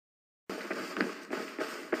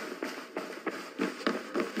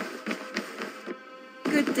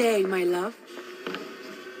day, my love.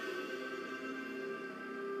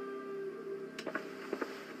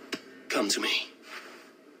 Come to me.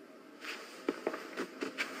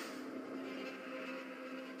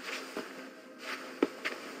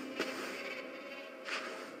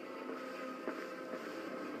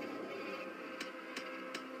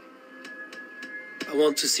 I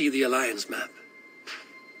want to see the Alliance map.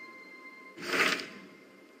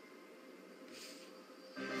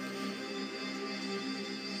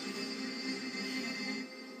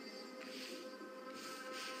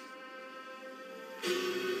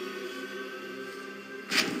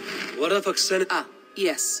 What of Oxen? Ah,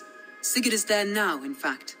 yes. Sigurd is there now, in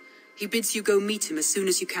fact. He bids you go meet him as soon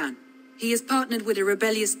as you can. He has partnered with a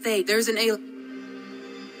rebellious Thane. There is an ale...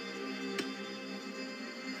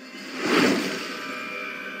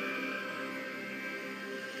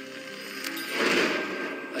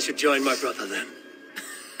 I should join my brother then.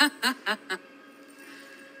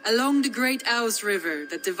 Along the great Ouse River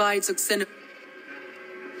that divides Oxen...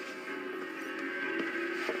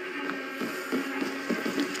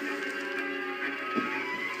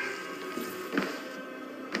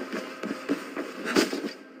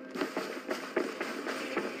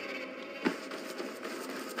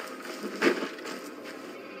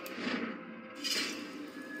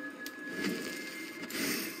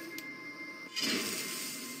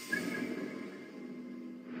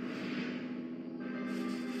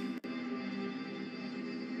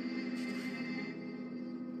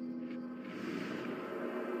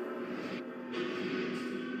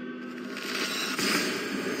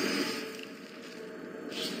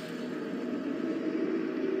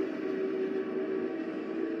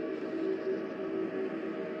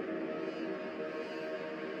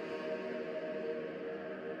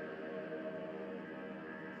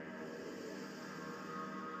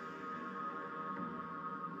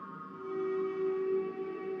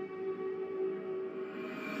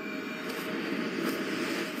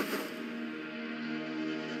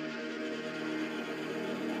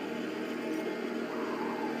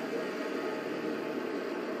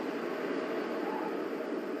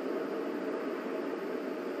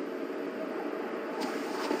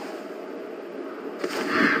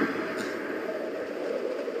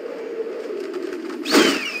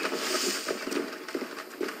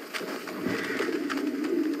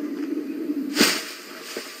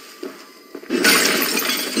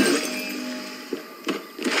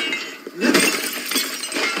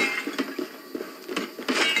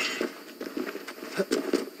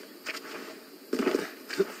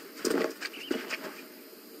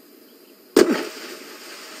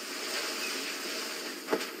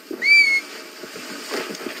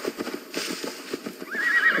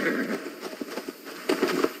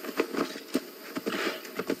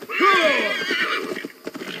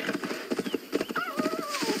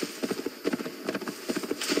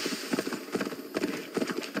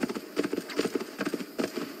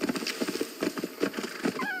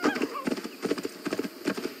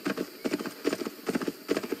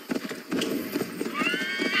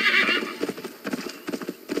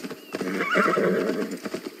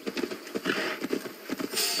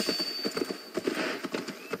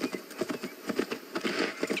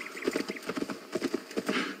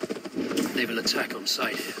 Naval attack on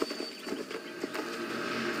sight here.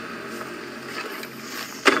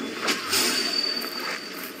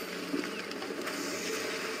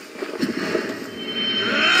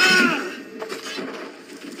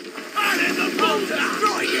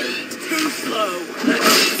 Too slow!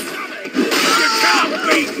 You can't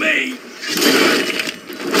beat me!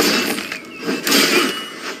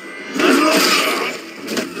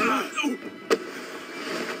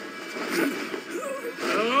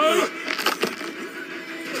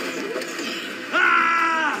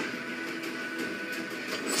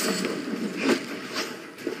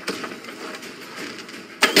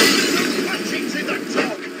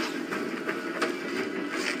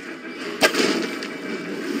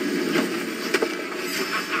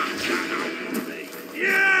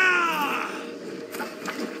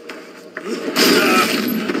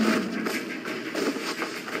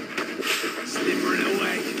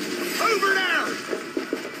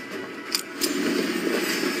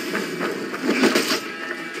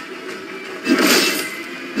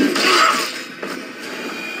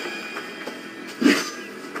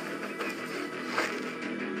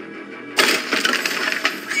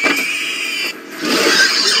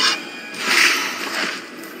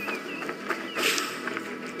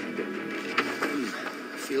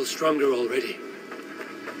 Feel stronger already.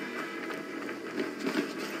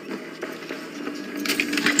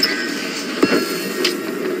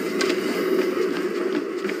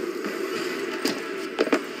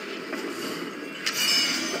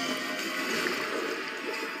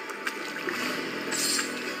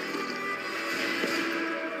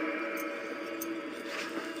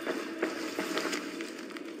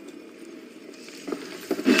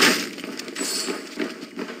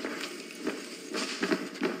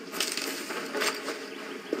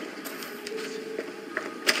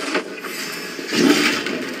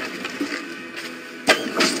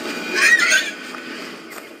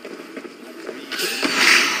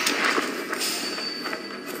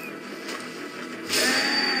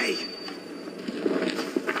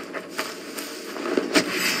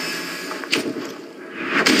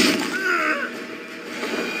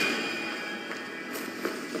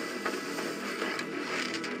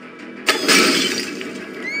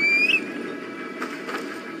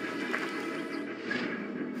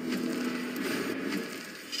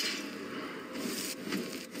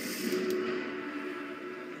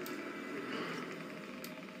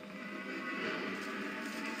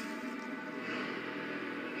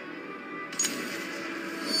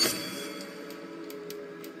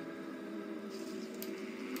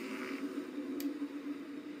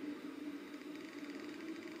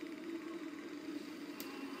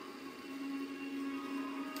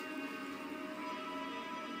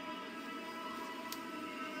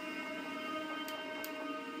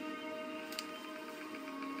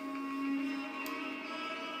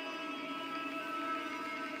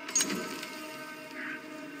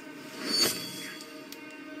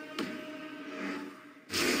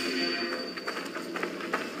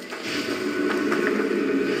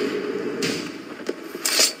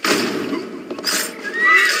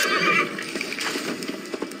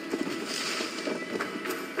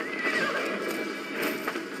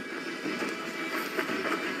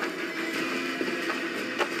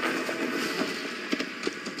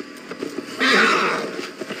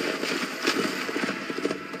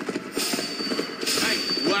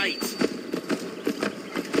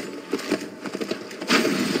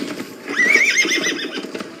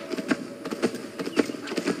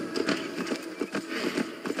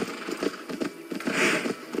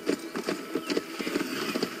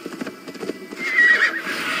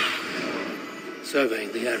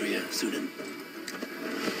 surveying the area, Sunan.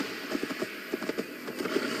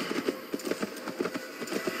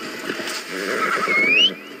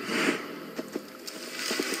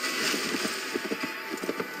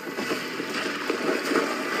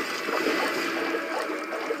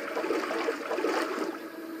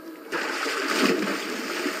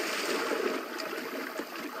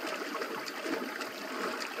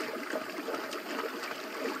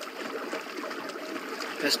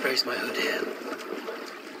 Best brace my hood here.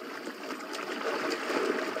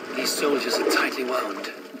 These soldiers are tightly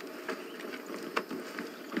wound.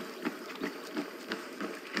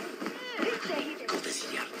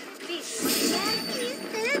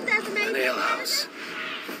 An alehouse.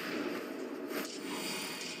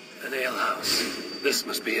 An alehouse. This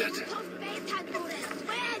must be it.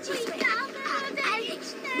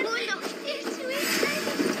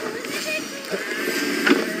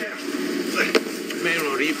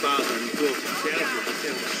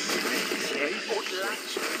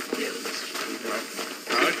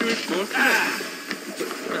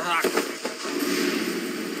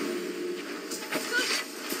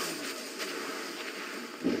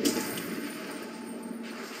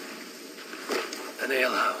 An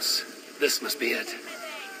alehouse. This must be it.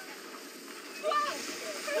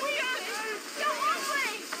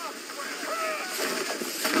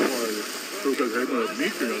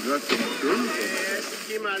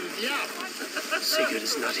 Sigurd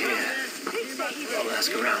is not here. I'll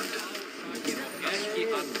ask around.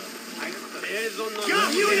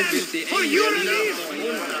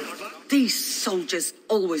 These soldiers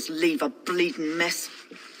always leave a bleeding mess.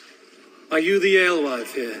 Are you the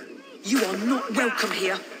alewife here? You are not welcome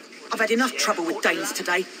here. I've had enough trouble with Danes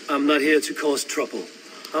today. I'm not here to cause trouble.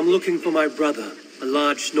 I'm looking for my brother, a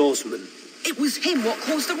large Norseman. It was him what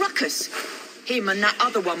caused the ruckus. Him and that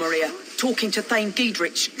other one were here, talking to Thane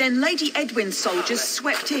Giedrich. Then Lady Edwin's soldiers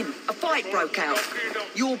swept in. A fight broke out.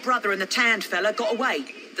 Your brother and the tanned fella got away.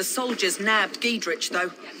 The soldiers nabbed Giedrich,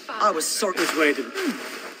 though. I was sorry. Which way did...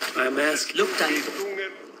 I'm asking... Look, Dane.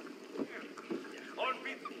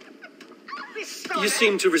 You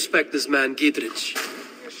seem to respect this man, Giedrich.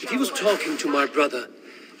 If he was talking to my brother,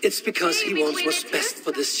 it's because he wants what's best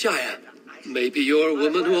for this shire. Maybe you're a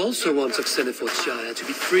woman who also wants Oxenfordshire to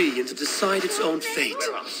be free and to decide its own fate.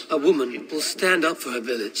 A woman who will stand up for her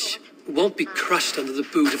village, who won't be crushed under the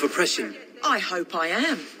boot of oppression. I hope I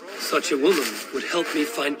am. Such a woman would help me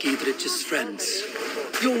find Giedrich's friends.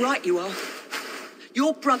 You're right, you are.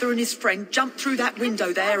 Your brother and his friend jumped through that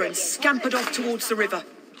window there and scampered off towards the river.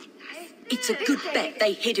 It's a good bet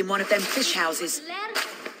they hid in one of them fish houses.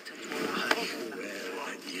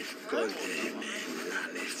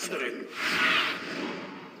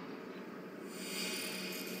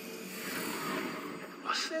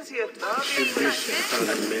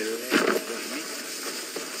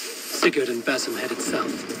 Sigurd and Basim headed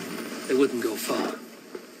south. They wouldn't go far.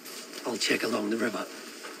 I'll check along the river.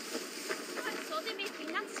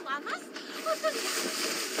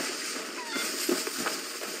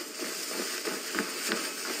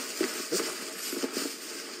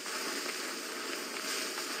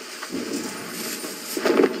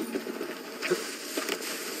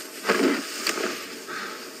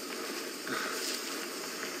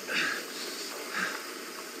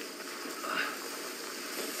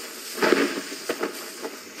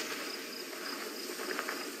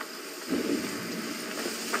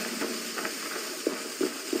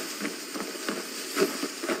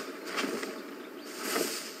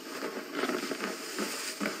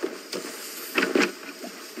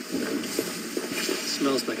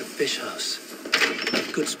 Smells like a fish house.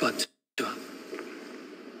 Good spot to...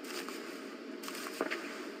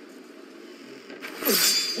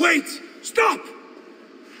 Wait! Stop!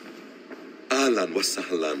 Ahlan wa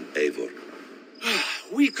sahlan, Eivor.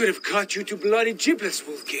 We could have cut you to bloody giblets,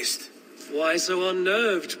 Wolf-Kissed. Why so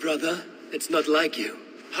unnerved, brother? It's not like you.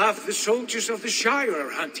 Half the soldiers of the Shire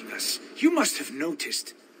are hunting us. You must have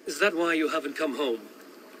noticed. Is that why you haven't come home?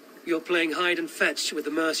 You're playing hide and fetch with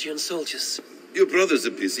the Mercian soldiers. Your brother's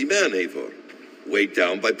a busy man, Eivor. Weighed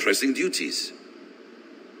down by pressing duties.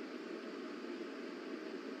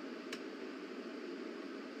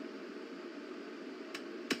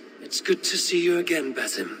 It's good to see you again,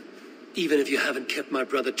 Basim. Even if you haven't kept my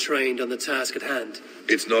brother trained on the task at hand.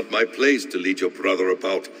 It's not my place to lead your brother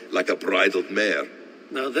about like a bridled mare.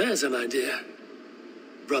 Now there's an idea.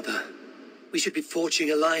 Brother, we should be forging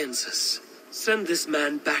alliances. Send this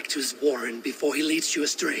man back to his warren before he leads you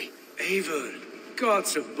astray. Eivor,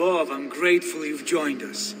 gods above, I'm grateful you've joined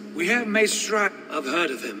us. We have made stride. I've heard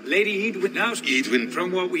of him. Lady Edwin now... Edwin?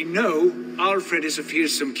 From what we know, Alfred is a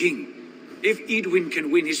fearsome king. If Edwin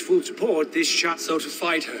can win his full support, this shot... So to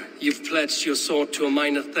fight her, you've pledged your sword to a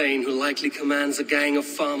minor thane who likely commands a gang of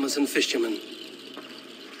farmers and fishermen.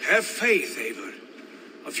 Have faith, Eivor.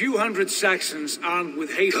 A few hundred Saxons armed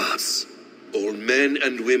with Gods! All men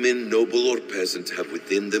and women, noble or peasant, have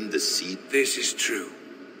within them the seed. This is true.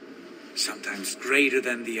 Sometimes greater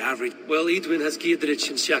than the average. Well, Edwin has Giedrich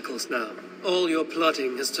in shackles now. All your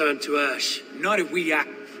plotting has turned to ash. Not if we act.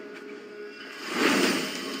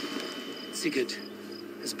 Sigurd,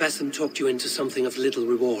 has Basim talked you into something of little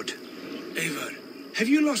reward? Eivor, have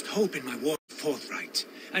you lost hope in my war forthright?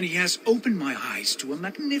 And he has opened my eyes to a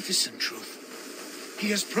magnificent truth. He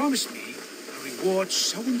has promised me a reward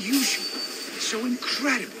so unusual, so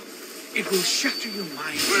incredible, it will shatter your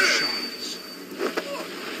mind in shards.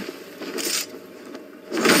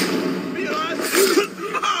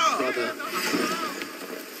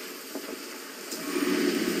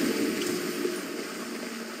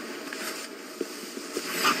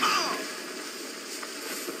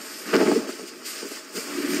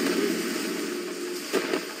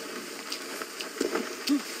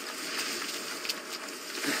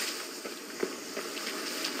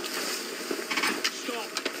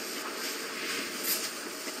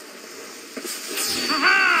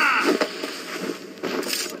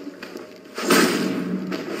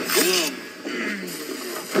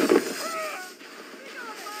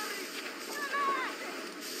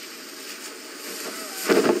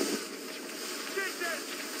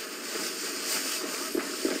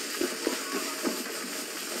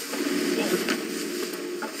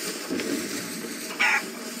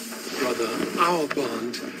 Brother. Our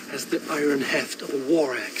bond has the iron heft of a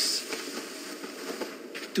war axe.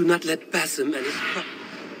 Do not let Basim and his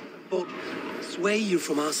boat sway you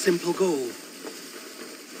from our simple goal.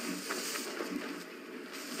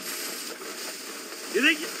 You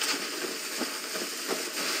think...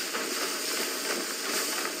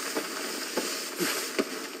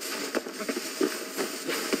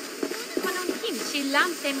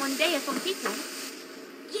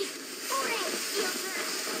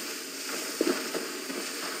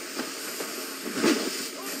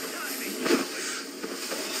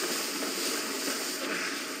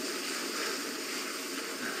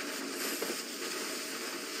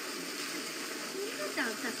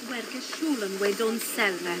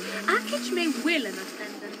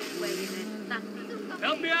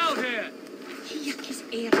 Help me out here!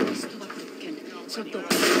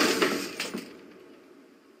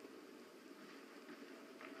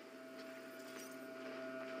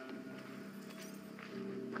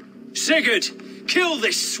 Sigurd, kill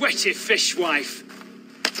this sweaty fishwife!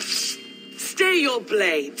 Stay your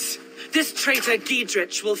blades. This traitor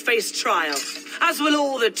Giedrich will face trial, as will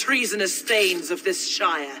all the treasonous thanes of this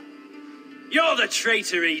shire. You're the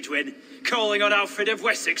traitor, Edwin, calling on Alfred of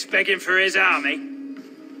Wessex begging for his army.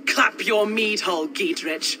 Clap your mead hole,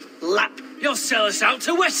 Giedrich. Lap. You'll sell us out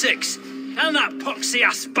to Wessex, and that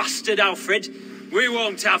poxy-ass bastard Alfred. We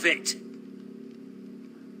won't have it.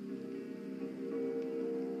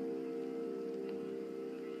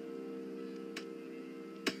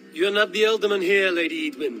 You're not the alderman here, Lady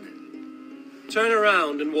Edwin. Turn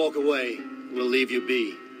around and walk away. We'll leave you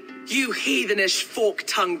be. You heathenish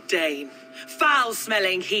fork-tongued Dane.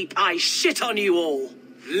 Foul-smelling heap, I shit on you all.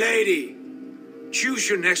 Lady, choose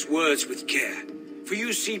your next words with care, for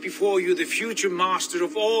you see before you the future master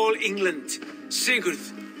of all England, Sigurd,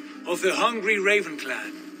 of the hungry Raven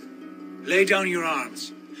clan. Lay down your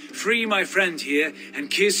arms, free my friend here, and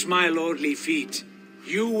kiss my lordly feet.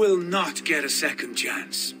 You will not get a second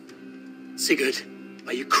chance. Sigurd,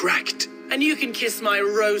 are you cracked? And you can kiss my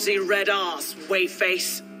rosy red arse,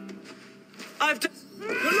 wayface. I've done...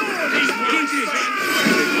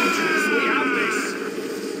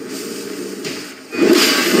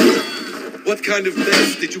 What kind of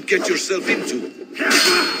mess did you get yourself into?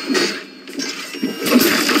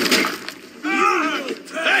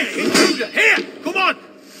 Hey, here, come on!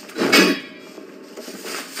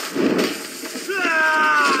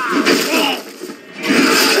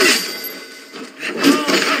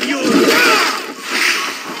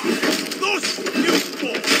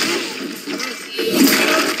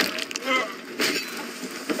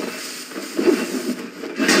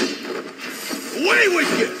 Away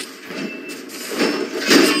with you!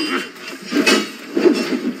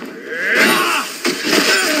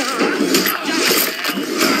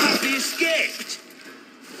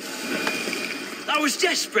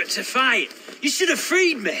 Desperate to fight. You should have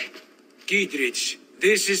freed me. Giedrich,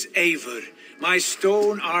 this is Eivor, my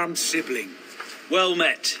stone-armed sibling. Well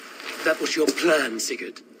met. That was your plan,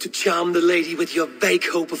 Sigurd. To charm the lady with your vague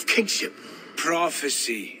hope of kingship.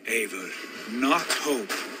 Prophecy, Eivor, not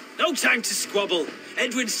hope. No time to squabble.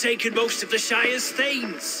 Edwin's taken most of the Shire's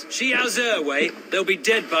thanes. She has her way. They'll be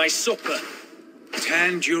dead by supper.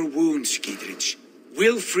 Tend your wounds, Giedrich.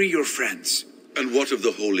 We'll free your friends. And what of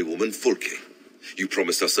the holy woman Fulke? You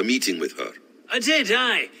promised us a meeting with her. I did,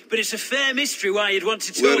 aye. But it's a fair mystery why you'd want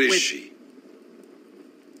to talk Where with... is she?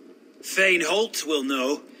 Thane Holt will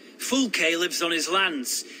know. Fulke lives on his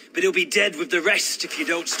lands, but he'll be dead with the rest if you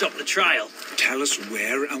don't stop the trial. Tell us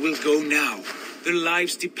where, and we'll go now. Their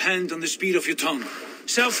lives depend on the speed of your tongue.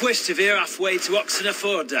 Southwest of here, halfway to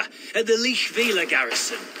Oxenaforda, at the Lichvila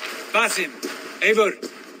garrison. Basim, Eivor,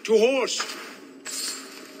 to horse.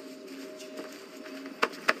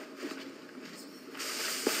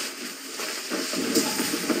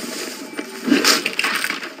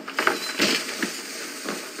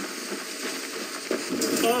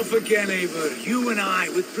 Off again, Eivor. You and I,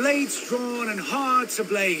 with blades drawn and hearts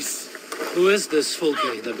ablaze. Who is this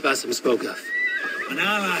Fulke that Basim spoke of? An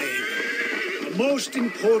ally, Eivor. A most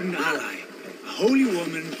important ally. A holy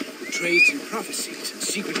woman who trades in prophecies and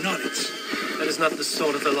secret knowledge. That is not the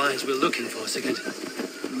sort of alliance we're looking for, Sigurd.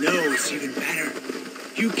 No, it's even better.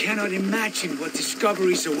 You cannot imagine what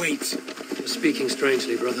discoveries await. You're speaking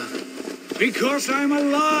strangely, brother. Because I'm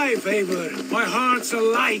alive, Eivor. My heart's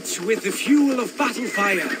alight with the fuel of battle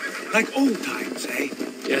fire. Like old times, eh?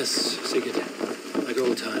 Yes, Sigurd. Like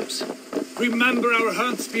old times. Remember our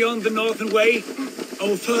hunts beyond the Northern Way?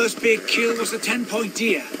 Our first big kill was a 10-point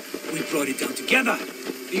deer. We brought it down together.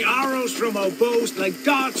 The arrows from our bows like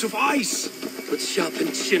darts of ice. With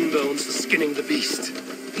sharpened shin bones for skinning the beast.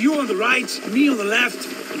 You on the right, me on the left.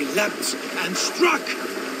 We leapt and struck.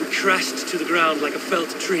 We crashed to the ground like a felled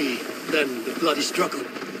tree. Then the bloody struggle.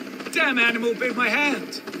 Damn animal bit my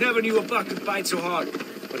hand. Never knew a buck could bite so hard.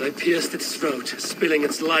 But I pierced its throat, spilling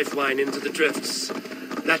its life wine into the drifts.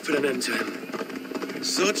 That put an end to him.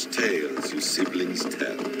 Such tales you siblings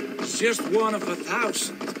tell. It's just one of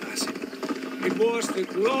 1,000, Basim. It was the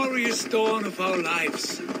glorious dawn of our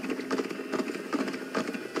lives.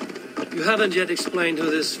 You haven't yet explained who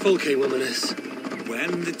this Fulke woman is.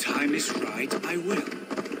 When the time is right, I will.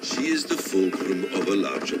 She is the fulcrum of a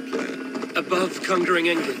larger plan. Above conquering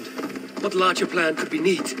England, what larger plan could we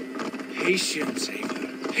need? Patience,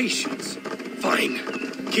 Eivor. Patience. Fine.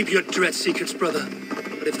 Keep your dread secrets, brother.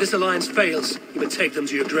 But if this alliance fails, you may take them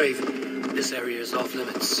to your grave. This area is off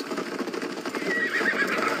limits.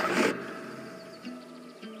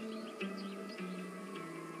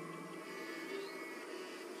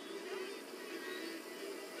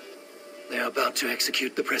 They are about to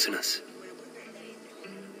execute the prisoners.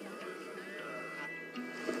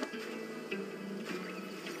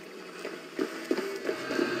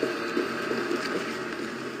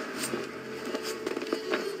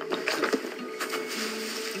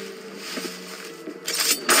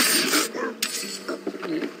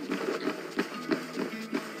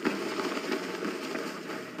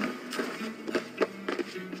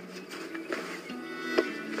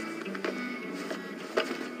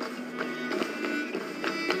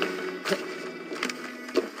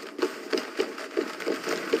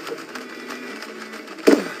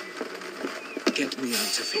 Get me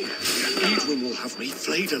out of here. Edwin will have me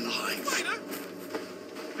flayed alive.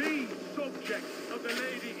 The subject of the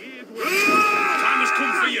Lady Edwin. Time has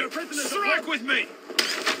come for you. Strike with me.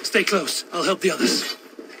 Stay close. I'll help the others.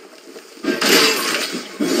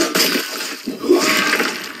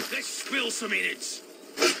 Let's spill some innards.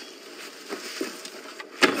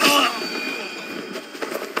 Oh,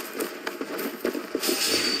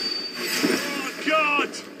 God!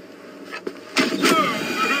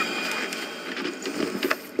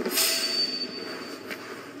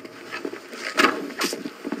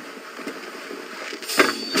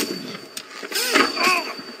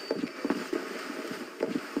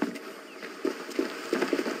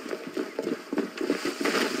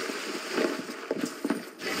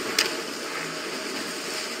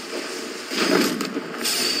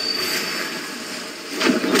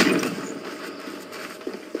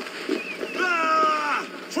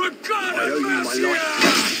 For God, I owe you my life.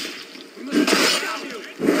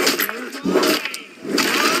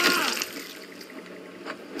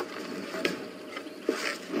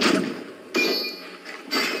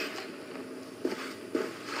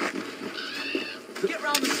 Get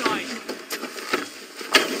round the side.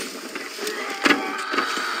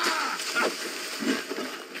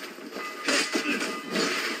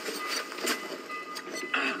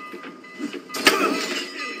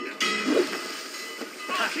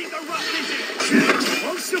 Keep the rock busy.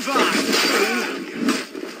 Won't survive.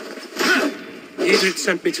 Edith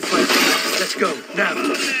sent me to fight. Let's go, now.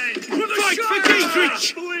 Fight for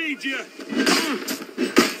Giedrich! Bleed you.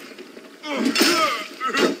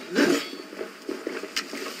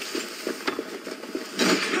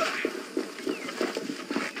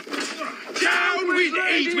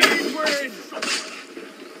 Edwin!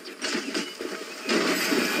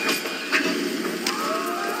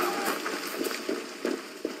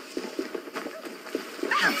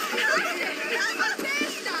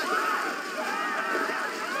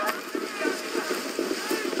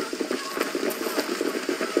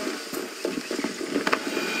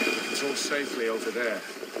 It's all safely over there.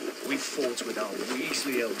 We've fought with our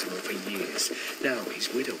Weasley Elder for years. Now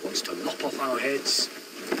his widow wants to lop off our heads.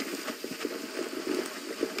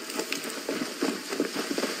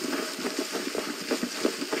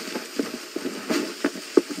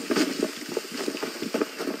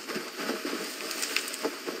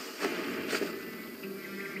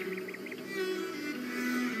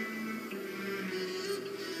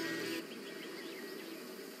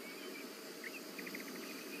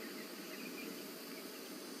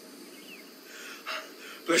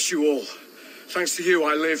 Bless you all. Thanks to you,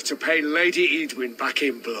 I live to pay Lady Edwin back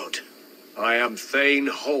in blood. I am Thane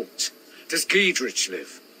Holt. Does Giedrich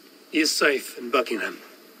live? He is safe in Buckingham.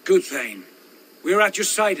 Good, Thane. We are at your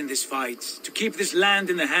side in this fight, to keep this land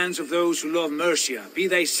in the hands of those who love Mercia, be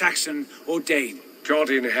they Saxon or Dane. God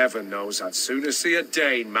in heaven knows I'd sooner see a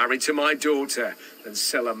Dane married to my daughter than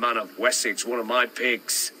sell a man of Wessex one of my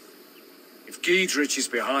pigs. If Giedrich is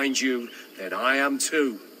behind you, then I am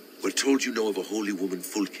too. We're told you know of a holy woman,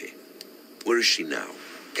 Fulke. Where is she now?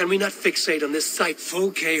 Can we not fixate on this site?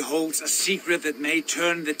 Fulke holds a secret that may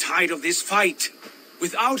turn the tide of this fight.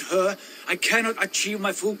 Without her, I cannot achieve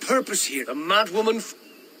my full purpose here. The madwoman...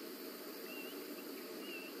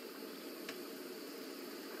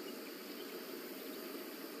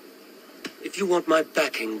 If you want my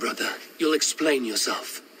backing, brother, you'll explain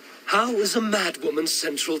yourself. How is a madwoman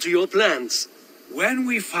central to your plans? When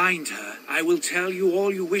we find her, I will tell you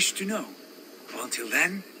all you wish to know. Until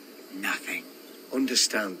then, nothing.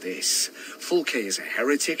 Understand this. Fulke is a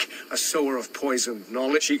heretic, a sower of poisoned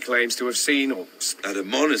knowledge he claims to have seen or... At a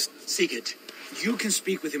monastery. Sigurd, you can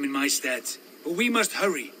speak with him in my stead, but we must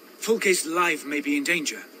hurry. Fulke's life may be in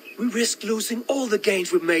danger. We risk losing all the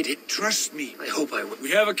gains we've made. Trust me. I hope I will.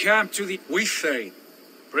 We have a camp to the... We, Thane,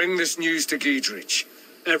 bring this news to Giedrich.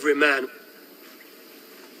 Every man...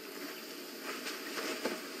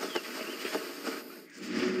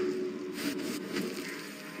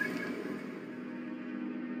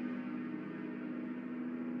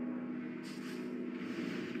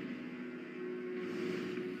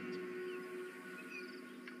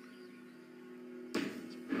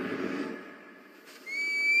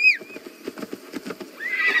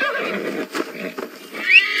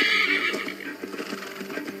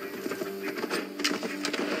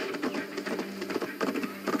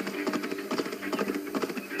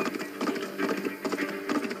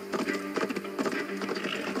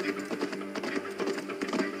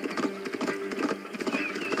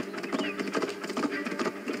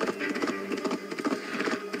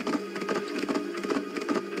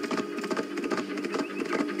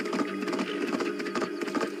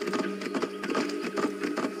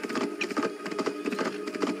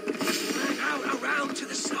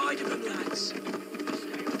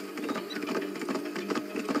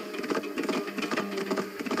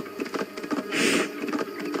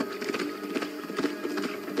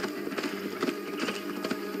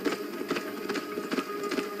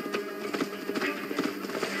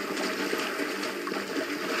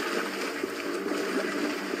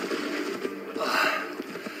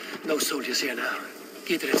 No soldiers here now.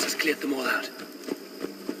 Giedrich has cleared them all out.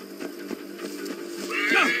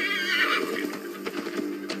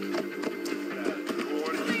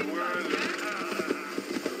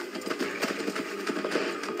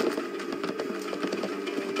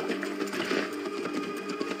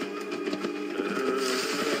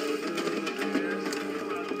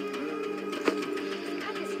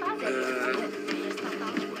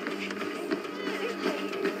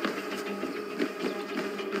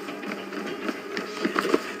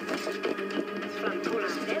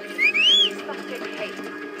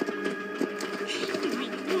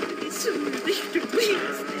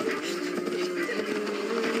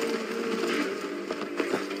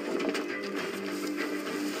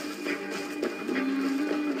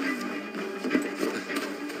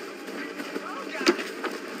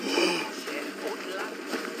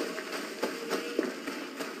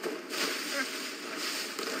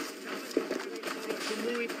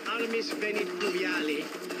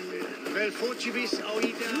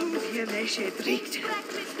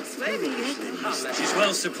 She's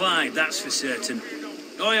well supplied, that's for certain.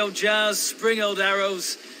 Oil jars, spring-old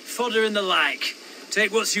arrows, fodder and the like.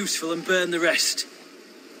 Take what's useful and burn the rest.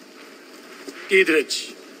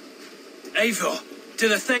 Giedrich. Eivor, to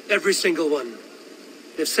the thing. Every single one.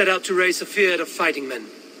 They've set out to raise a field of fighting men.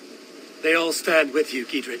 They all stand with you,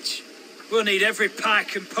 Giedrich. We'll need every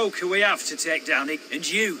pike and poker we have to take down it. And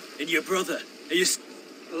you, and your brother. Are you...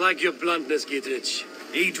 I like your bluntness, Giedrich.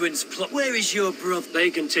 Edwin's plot. Where is your brother?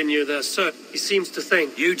 They continue their search. He seems to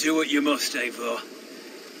think. You do what you must, Eivor.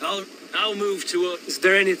 I'll move to... Is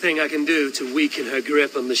there anything I can do to weaken her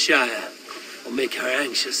grip on the Shire? Or make her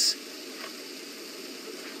anxious?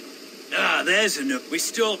 Ah, there's enough. We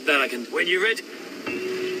stole... That I can... When you're ready...